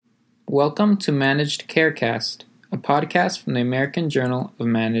Welcome to Managed Carecast, a podcast from the American Journal of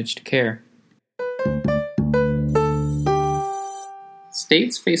Managed Care.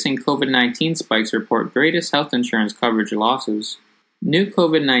 States facing COVID-19 spikes report greatest health insurance coverage losses. New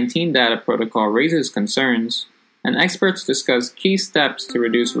COVID-19 data protocol raises concerns, and experts discuss key steps to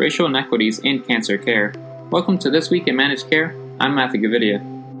reduce racial inequities in cancer care. Welcome to This Week in Managed Care. I'm Matthew Gavidia.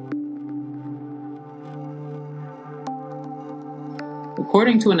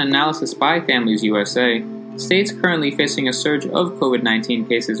 According to an analysis by Families USA, states currently facing a surge of COVID-19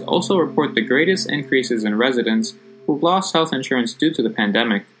 cases also report the greatest increases in residents who've lost health insurance due to the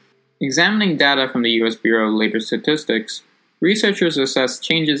pandemic. Examining data from the U.S. Bureau of Labor Statistics, researchers assess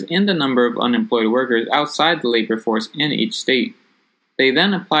changes in the number of unemployed workers outside the labor force in each state. They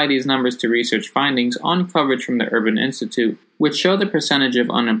then apply these numbers to research findings on coverage from the Urban Institute, which show the percentage of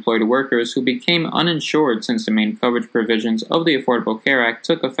unemployed workers who became uninsured since the main coverage provisions of the Affordable Care Act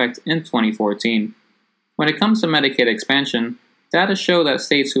took effect in 2014. When it comes to Medicaid expansion, data show that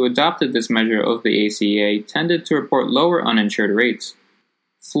states who adopted this measure of the ACA tended to report lower uninsured rates.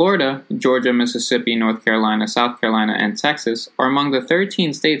 Florida, Georgia, Mississippi, North Carolina, South Carolina, and Texas are among the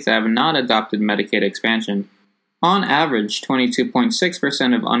 13 states that have not adopted Medicaid expansion. On average,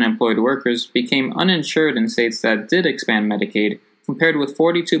 22.6% of unemployed workers became uninsured in states that did expand Medicaid, compared with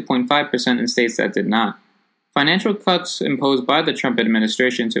 42.5% in states that did not. Financial cuts imposed by the Trump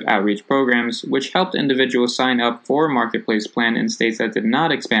administration to outreach programs, which helped individuals sign up for a marketplace plan in states that did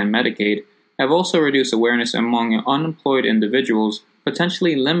not expand Medicaid, have also reduced awareness among unemployed individuals,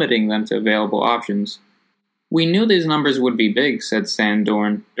 potentially limiting them to available options. "We knew these numbers would be big," said Stan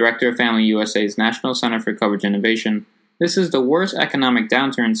Dorn, director of Family USA's National Center for Coverage Innovation. "This is the worst economic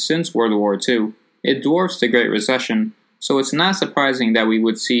downturn since World War II. It dwarfs the Great Recession, so it's not surprising that we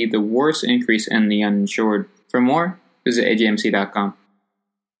would see the worst increase in the uninsured." For more, visit ajmc.com.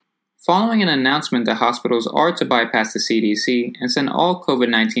 Following an announcement that hospitals are to bypass the CDC and send all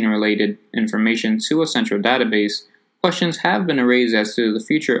COVID-19 related information to a central database, questions have been raised as to the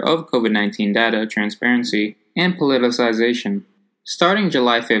future of COVID-19 data transparency and politicization. Starting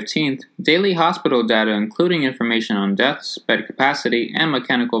July 15th, daily hospital data including information on deaths, bed capacity, and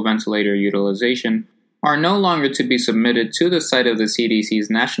mechanical ventilator utilization are no longer to be submitted to the site of the CDC's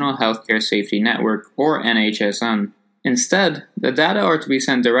National Healthcare Safety Network, or NHSN. Instead, the data are to be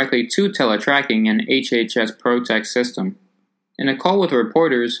sent directly to Teletracking and HHS ProTech system. In a call with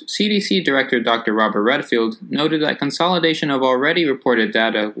reporters, CDC Director Dr. Robert Redfield noted that consolidation of already reported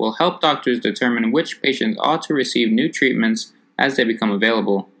data will help doctors determine which patients ought to receive new treatments as they become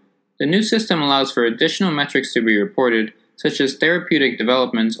available. The new system allows for additional metrics to be reported, such as therapeutic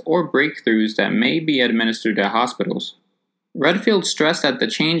developments or breakthroughs that may be administered at hospitals. Redfield stressed that the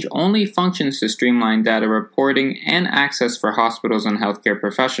change only functions to streamline data reporting and access for hospitals and healthcare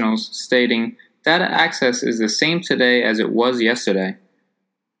professionals, stating, "Data access is the same today as it was yesterday."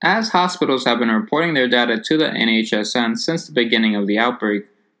 As hospitals have been reporting their data to the NHSN since the beginning of the outbreak,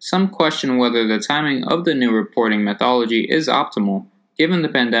 some question whether the timing of the new reporting methodology is optimal, given the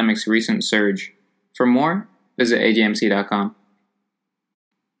pandemic's recent surge. For more, visit ajmc.com.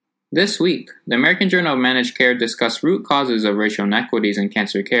 This week, the American Journal of Managed Care discussed root causes of racial inequities in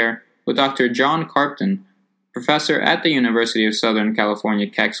cancer care with Dr. John Karpton, professor at the University of Southern California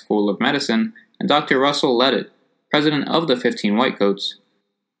Keck School of Medicine, and Dr. Russell Leavitt, president of the 15 Whitecoats.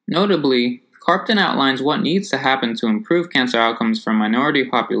 Notably, Karpton outlines what needs to happen to improve cancer outcomes for minority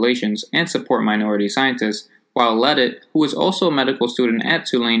populations and support minority scientists, while Leavitt, who is also a medical student at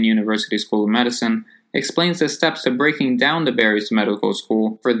Tulane University School of Medicine, explains the steps to breaking down the barriers to medical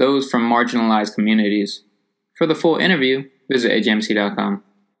school for those from marginalized communities. For the full interview, visit ajmc.com.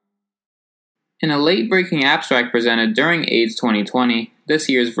 In a late-breaking abstract presented during AIDS 2020, this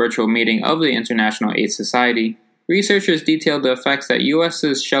year's virtual meeting of the International AIDS Society, researchers detailed the effects that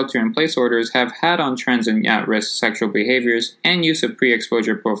U.S.'s shelter-in-place orders have had on trends in at-risk sexual behaviors and use of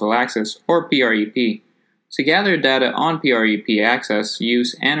pre-exposure prophylaxis, or PrEP. To gather data on PrEP access,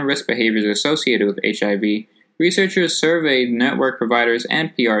 use, and risk behaviors associated with HIV, researchers surveyed network providers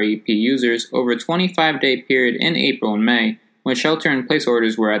and PrEP users over a 25-day period in April and May, when shelter-in-place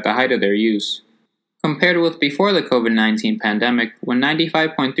orders were at the height of their use. Compared with before the COVID-19 pandemic, when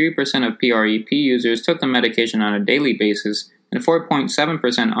 95.3% of PrEP users took the medication on a daily basis and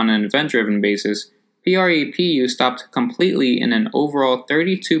 4.7% on an event-driven basis, PrEP use stopped completely in an overall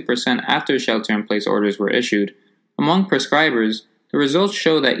 32% after shelter-in-place orders were issued. Among prescribers, the results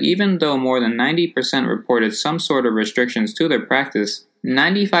show that even though more than 90% reported some sort of restrictions to their practice,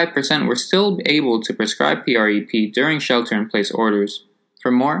 95% were still able to prescribe PrEP during shelter-in-place orders. For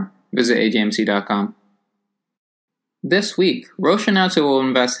more, visit ajmc.com. This week, Roche announced it will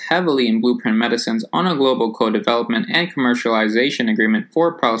invest heavily in Blueprint Medicines on a global co-development and commercialization agreement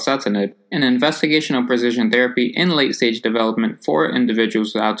for pralsetinib, an investigational precision therapy in late-stage development for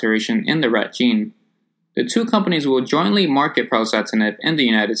individuals with alteration in the RET gene. The two companies will jointly market pralsetinib in the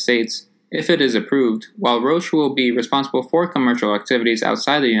United States if it is approved, while Roche will be responsible for commercial activities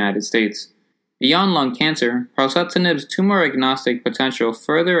outside the United States. Beyond lung cancer, pralsetinib's tumor-agnostic potential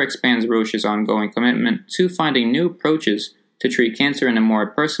further expands Roche's ongoing commitment to finding new approaches to treat cancer in a more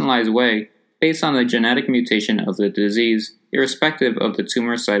personalized way based on the genetic mutation of the disease, irrespective of the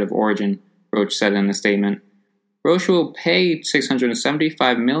tumor site of origin, Roche said in a statement. Roche will pay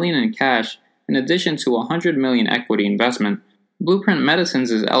 $675 million in cash in addition to $100 million equity investment. Blueprint Medicines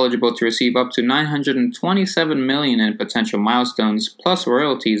is eligible to receive up to $927 million in potential milestones, plus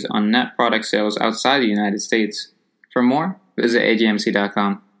royalties on net product sales outside the United States. For more, visit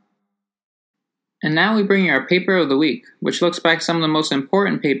AJMC.com. And now we bring you our paper of the week, which looks back at some of the most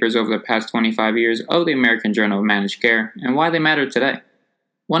important papers over the past 25 years of the American Journal of Managed Care and why they matter today.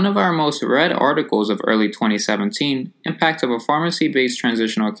 One of our most read articles of early 2017, Impact of a Pharmacy-Based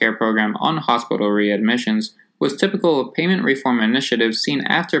Transitional Care Program on Hospital Readmissions, was typical of payment reform initiatives seen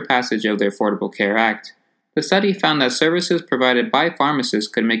after passage of the Affordable Care Act. The study found that services provided by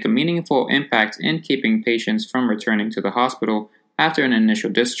pharmacists could make a meaningful impact in keeping patients from returning to the hospital after an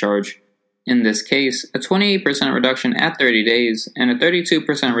initial discharge. In this case, a 28% reduction at 30 days and a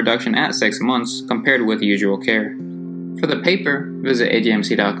 32% reduction at 6 months compared with usual care. For the paper, visit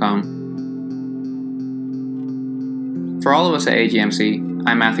AJMC.com. For all of us at AJMC,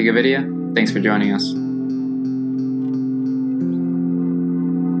 I'm Matthew Gavidia. Thanks for joining us.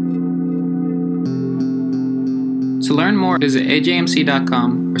 To learn more, visit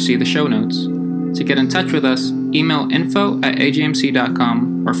AJMC.com or see the show notes. To get in touch with us, email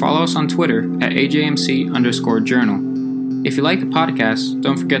info@ajmc.com or follow us on Twitter at AJMC_journal. If you like the podcast,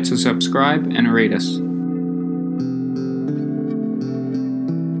 don't forget to subscribe and rate us.